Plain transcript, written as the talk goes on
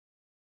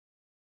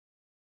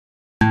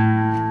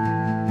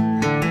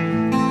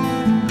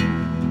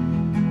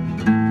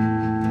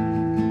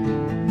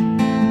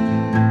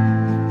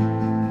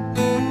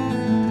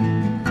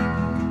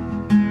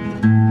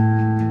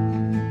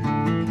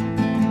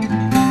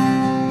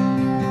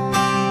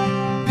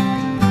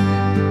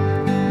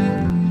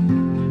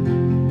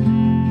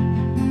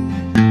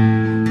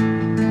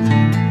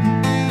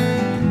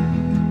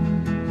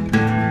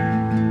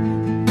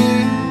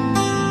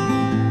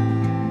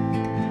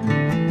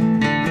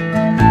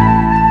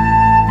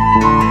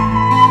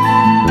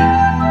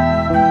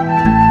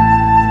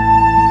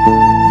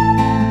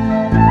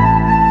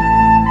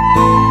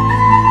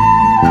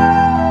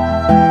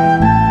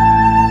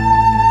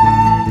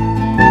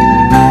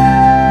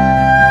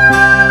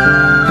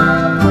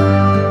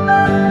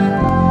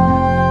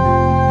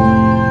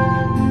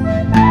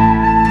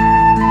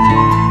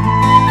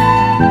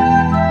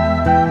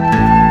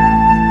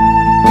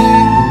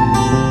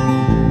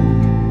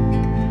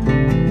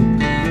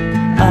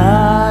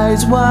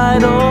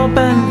wide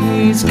open,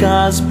 he's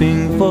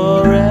gasping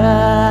for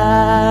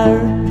air.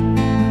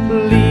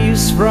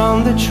 Leaves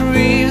from the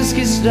trees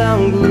kiss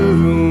down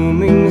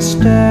glooming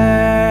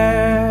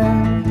stair.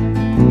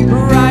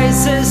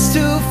 Rises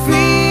to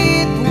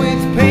feet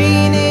with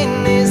pain in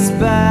his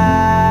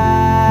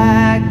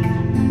back,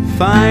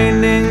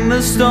 finding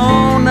the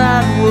stone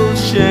that will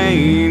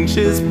change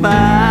his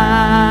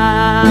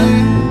path.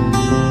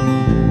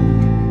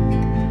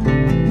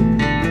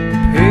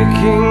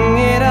 Picking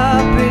it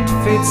up, it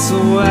fits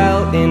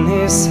well in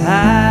his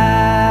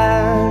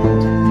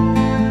hand.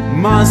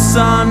 Moss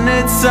on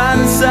its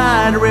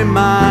sunset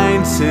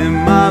reminds him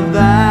of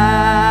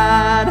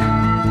that.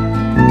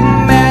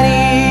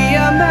 Many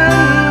a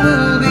man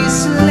will be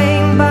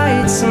slain by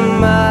its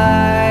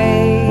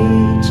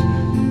might,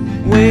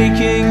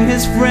 waking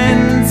his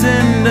friends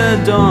in the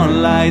dawn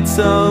light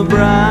so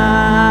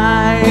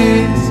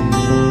bright.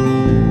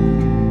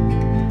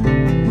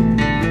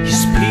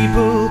 His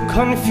people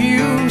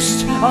confused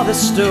are the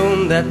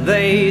stone that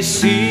they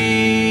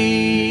see.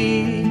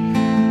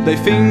 They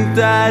think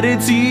that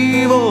it's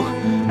evil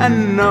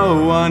and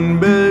no one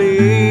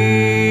believes.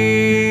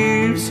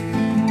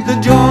 The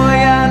joy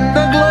and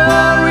the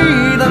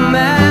glory the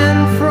man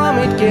from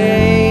it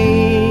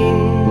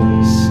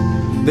gains.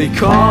 they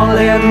call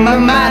him a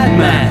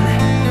madman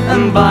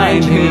and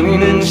bind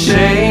him in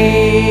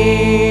chains.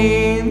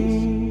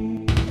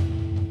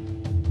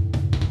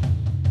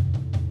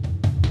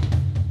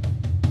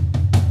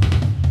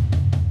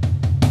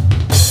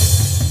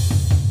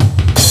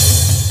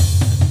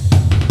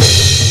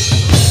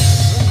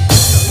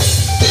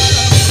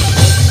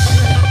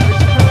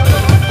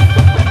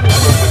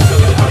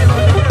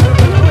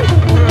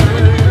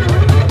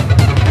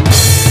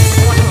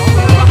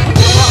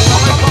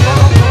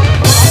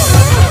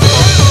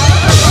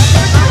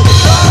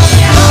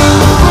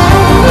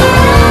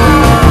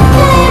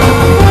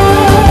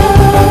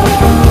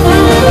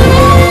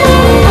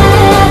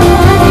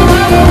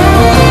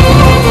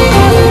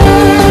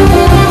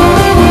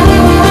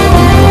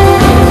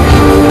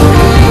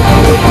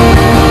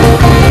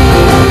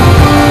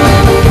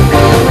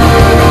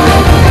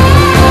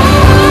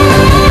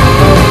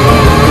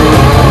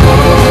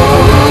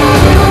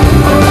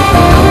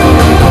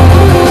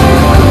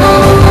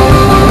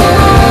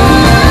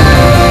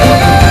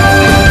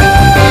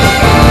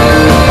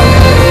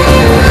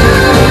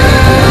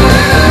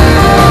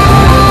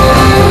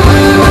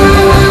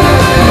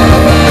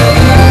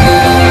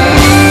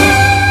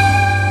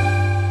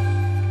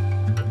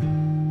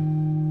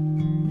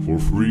 For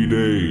 3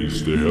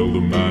 days they held the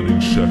man in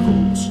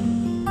shackles,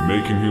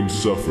 making him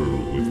suffer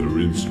with their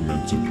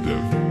instruments of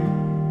death.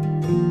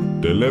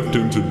 They left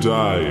him to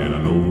die in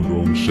an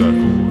overgrown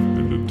shackle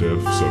in the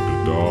depths of the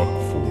dark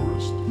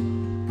forest.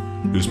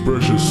 His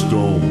precious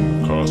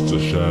stone cast a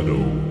shadow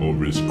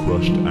over his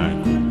crushed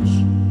ankles.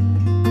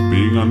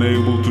 Being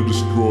unable to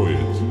destroy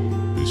it,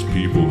 his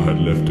people had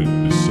left it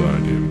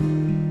beside him.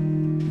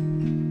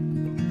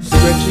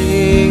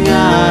 Stretching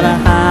out a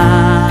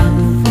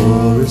hand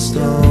for a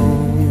stone,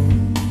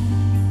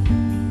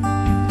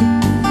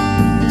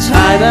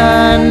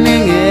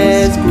 tightening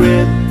his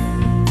grip,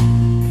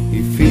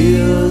 he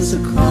feels a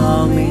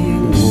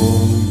calming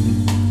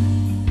warmth,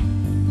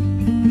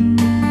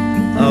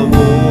 a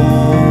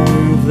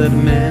warmth that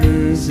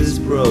mends his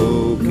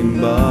broken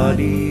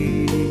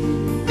body,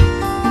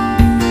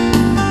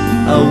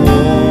 a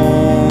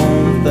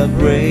warmth that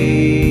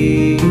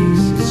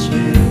breaks his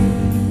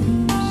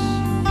chains.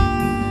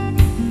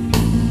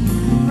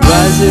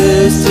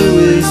 Rises to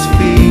his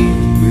feet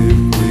with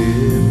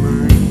clear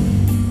mind.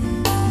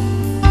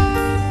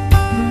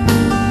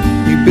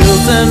 He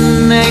built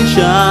an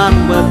ancient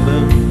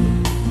weapon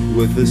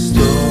with a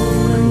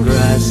stone and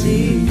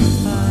grassy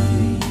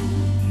vine.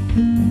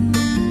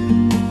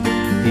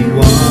 He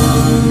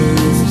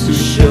wants to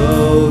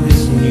show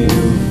his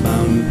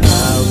newfound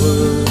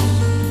powers,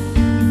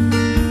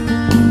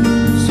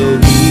 so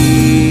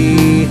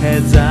he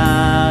heads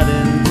out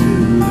into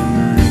the night.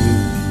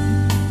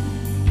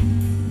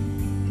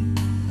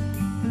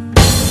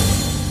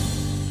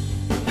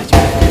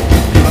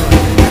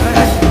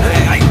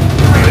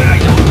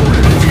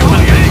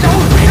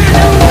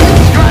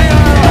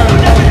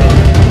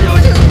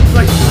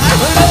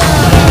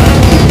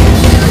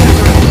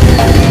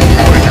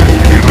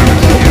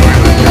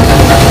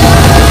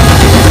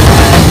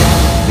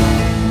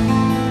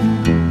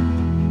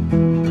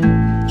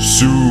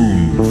 Soon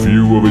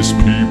few of his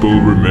people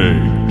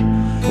remained.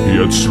 He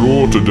had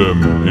slaughtered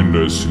them in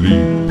their sleep,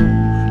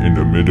 in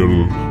the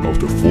middle of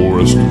the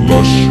forest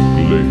lush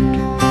glade.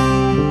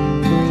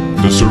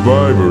 The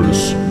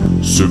survivors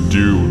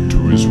subdued to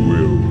his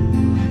will,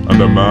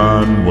 and a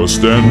man was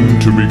then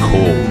to be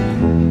called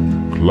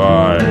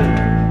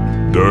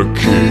Clyde the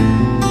King.